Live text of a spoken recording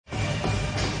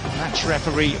Match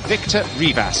referee Victor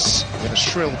Rivas with a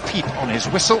shrill peep on his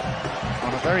whistle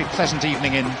on a very pleasant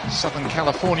evening in Southern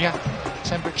California.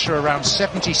 Temperature around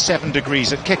 77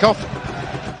 degrees at kickoff.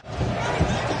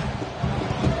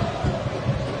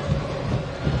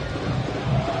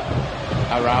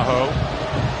 Araujo,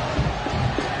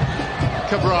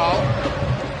 Cabral,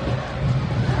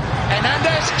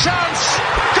 Hernandez, chance,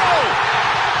 goal!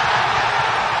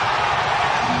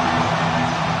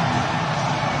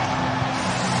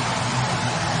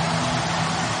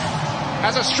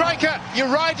 As a striker, you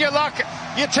ride your luck,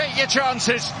 you take your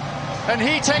chances, and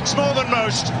he takes more than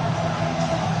most.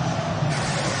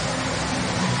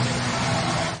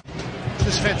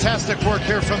 Just fantastic work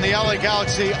here from the LA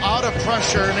Galaxy, out of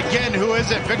pressure, and again, who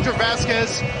is it? Victor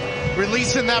Vasquez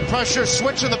releasing that pressure,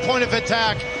 switching the point of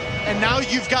attack, and now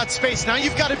you've got space. Now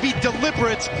you've got to be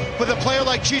deliberate with a player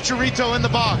like Chicharito in the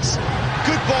box.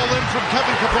 Good ball in from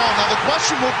Kevin Cabral. Now the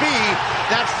question will be,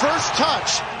 that first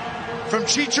touch from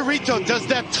Chicharito, does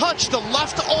that touch the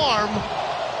left arm?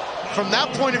 From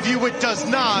that point of view, it does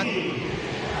not.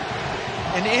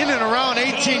 And in and around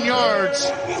 18 yards,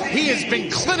 he has been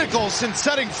clinical since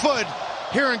setting foot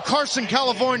here in Carson,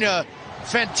 California.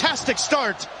 Fantastic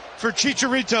start for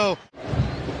Chicharito.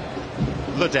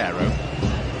 Lodeiro.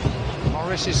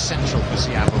 Morris is central for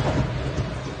Seattle.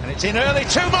 And it's in early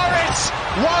to Morris!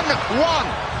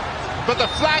 1-1. But the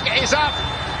flag is up.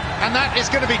 And that is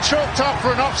going to be chalked up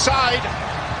for an offside.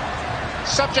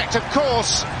 Subject, of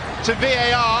course, to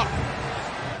VAR.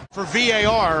 For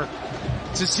VAR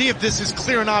to see if this is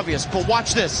clear and obvious. But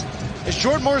watch this. As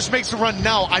Jordan Morris makes a run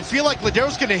now, I feel like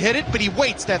Lodeiro's going to hit it, but he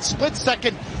waits that split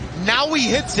second. Now he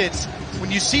hits it.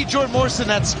 When you see Jordan Morris in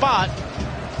that spot,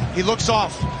 he looks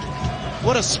off.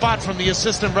 What a spot from the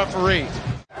assistant referee.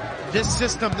 This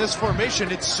system, this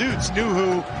formation, it suits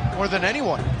Nuhu more than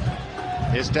anyone.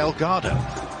 Here's Delgado.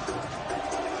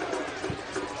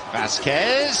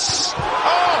 Vasquez.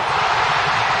 Oh!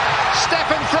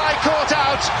 Stephen Fry caught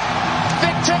out.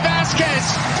 Victor Vasquez.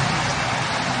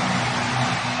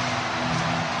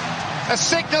 A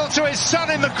signal to his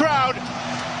son in the crowd.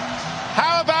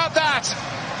 How about that?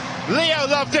 Leo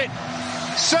loved it.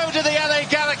 So did the LA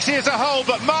Galaxy as a whole.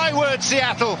 But my word,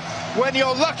 Seattle, when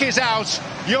your luck is out,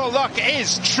 your luck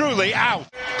is truly out.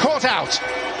 Caught out.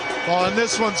 Oh, and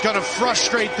this one's going to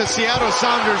frustrate the Seattle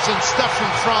Sounders and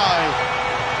Stephen Fry.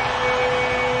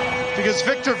 Because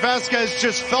Victor Vasquez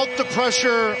just felt the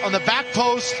pressure on the back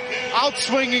post,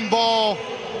 out-swinging ball.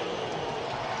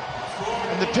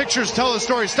 And the pictures tell the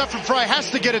story. Stephen Fry has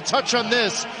to get a touch on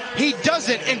this. He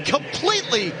doesn't, and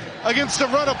completely against the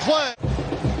run of play.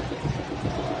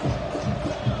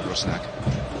 Rusnak.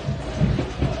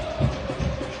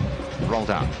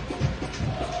 Rolled out.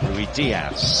 Rui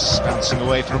Diaz bouncing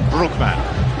away from Brugman.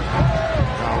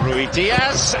 Now Rui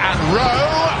Diaz and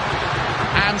Rowe.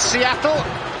 And Seattle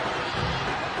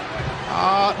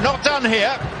not done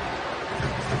here.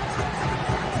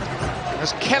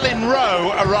 As Kellen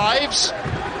Rowe arrives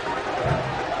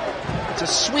to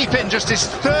sweep in just his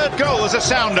third goal as a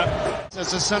Sounder.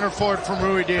 As a center forward from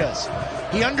Rui Diaz.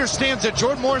 He understands that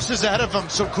Jordan Morris is ahead of him,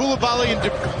 so Koulibaly and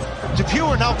Depew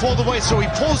are now pulled away, so he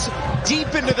pulls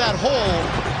deep into that hole,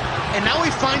 and now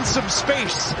he finds some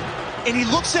space. And he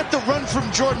looks at the run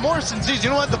from Jordan Morris and says,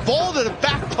 you know what, the ball to the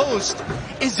back post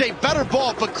is a better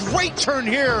ball, but great turn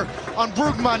here on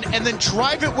Brugman, and then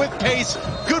drive it with pace.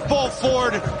 Good ball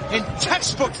forward, and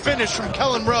textbook finish from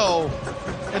Kellen Rowe.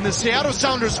 And the Seattle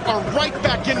Sounders are right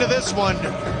back into this one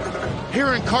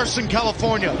here in Carson,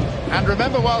 California. And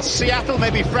remember, while Seattle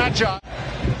may be fragile,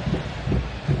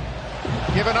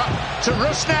 given up to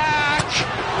Rusnak.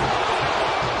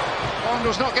 Bond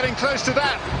was not getting close to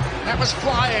that. That was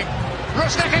flying.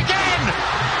 Rusnak again!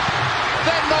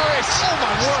 Then Morris. Oh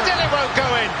my word. Still it won't go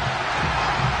in.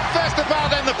 First the bar,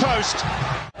 then the post.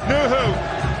 Nuhu.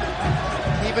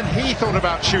 Even he thought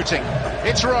about shooting.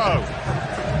 It's Rowe.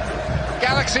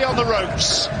 Galaxy on the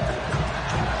ropes.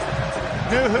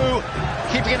 Nuhu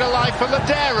keeping it alive for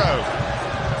Lodeiro.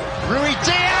 Rui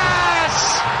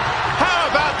Diaz! How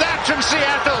about that from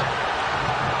Seattle?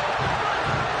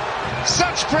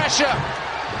 Such pressure.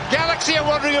 Galaxy are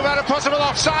wondering about a possible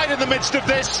offside in the midst of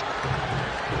this.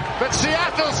 But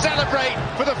Seattle celebrate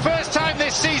for the first time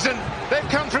this season. They've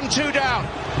come from 2 down.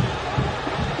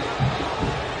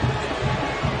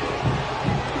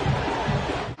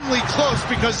 Close,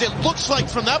 because it looks like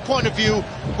from that point of view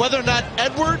whether or not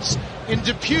Edwards and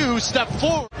Depew step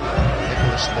forward.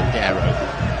 Nicholas Lodeiro.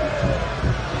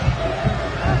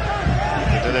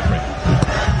 The delivery.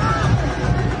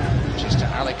 Which is to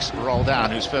Alex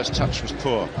Roldan, whose first touch was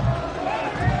poor.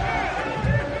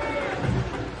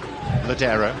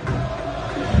 Lodeiro.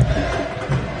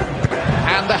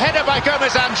 by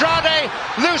Gomez Andrade.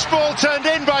 Loose ball turned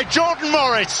in by Jordan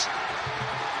Morris.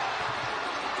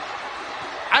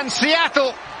 And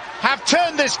Seattle have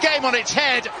turned this game on its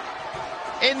head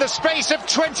in the space of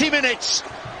 20 minutes.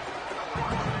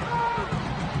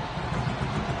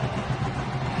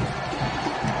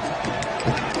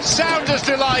 Sounders'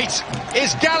 delight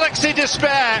is Galaxy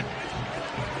despair.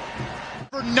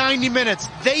 For 90 minutes,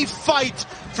 they fight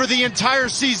for the entire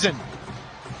season.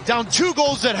 Down 2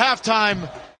 goals at halftime.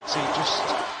 So you just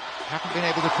haven't been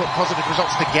able to put positive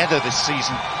results together this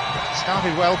season.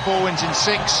 Started well, 4 wins in 6.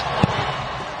 And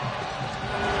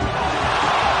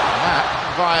that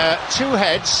via 2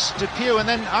 heads to Pugh, and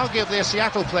then arguably a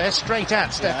Seattle player straight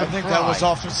at Stephen I think Fry. that was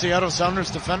off of Seattle Sounders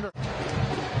defender.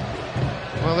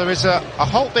 Well, there is a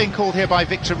halt being called here by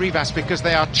Victor Rivas because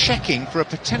they are checking for a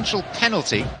potential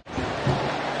penalty.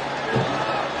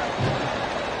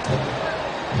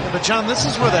 But John, this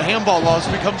is where the handball laws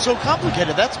become so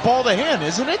complicated. That's ball to hand,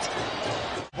 isn't it?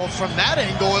 Well, from that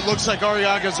angle, it looks like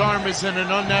Arriaga's arm is in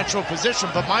an unnatural position,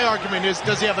 but my argument is,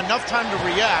 does he have enough time to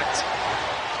react?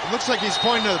 It looks like he's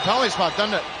pointing to the penalty spot,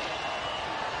 doesn't it?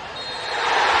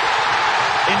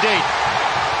 Indeed.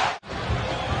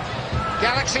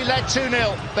 Galaxy led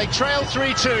 2-0. They trail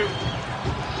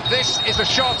 3-2. This is a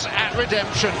shot at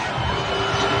redemption.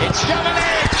 It's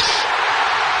Jovanic!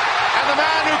 And the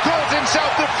man who calls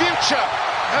himself the future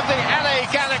of the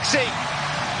LA Galaxy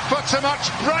puts a much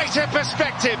brighter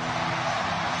perspective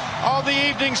on the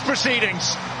evening's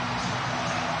proceedings.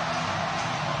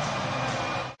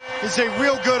 It's a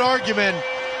real good argument.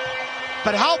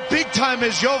 But how big time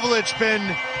has Joveljic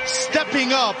been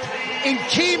stepping up in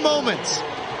key moments?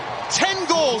 10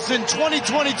 goals in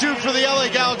 2022 for the LA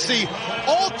Galaxy,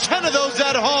 all 10 of those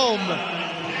at home.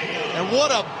 And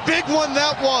what a big one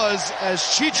that was as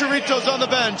Chicharito's on the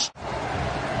bench.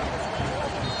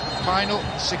 Final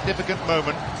significant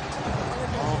moment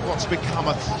of what's become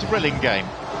a thrilling game.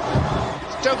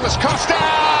 It's Douglas Costa!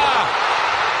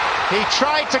 He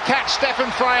tried to catch Stephen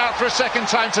Fry out for a second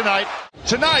time tonight.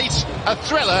 Tonight, a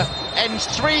thriller ends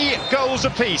 3 goals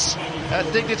apiece at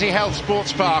Dignity Health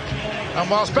Sports Park. And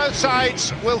whilst both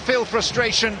sides will feel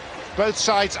frustration, both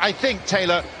sides, I think,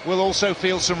 Taylor, will also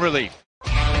feel some relief.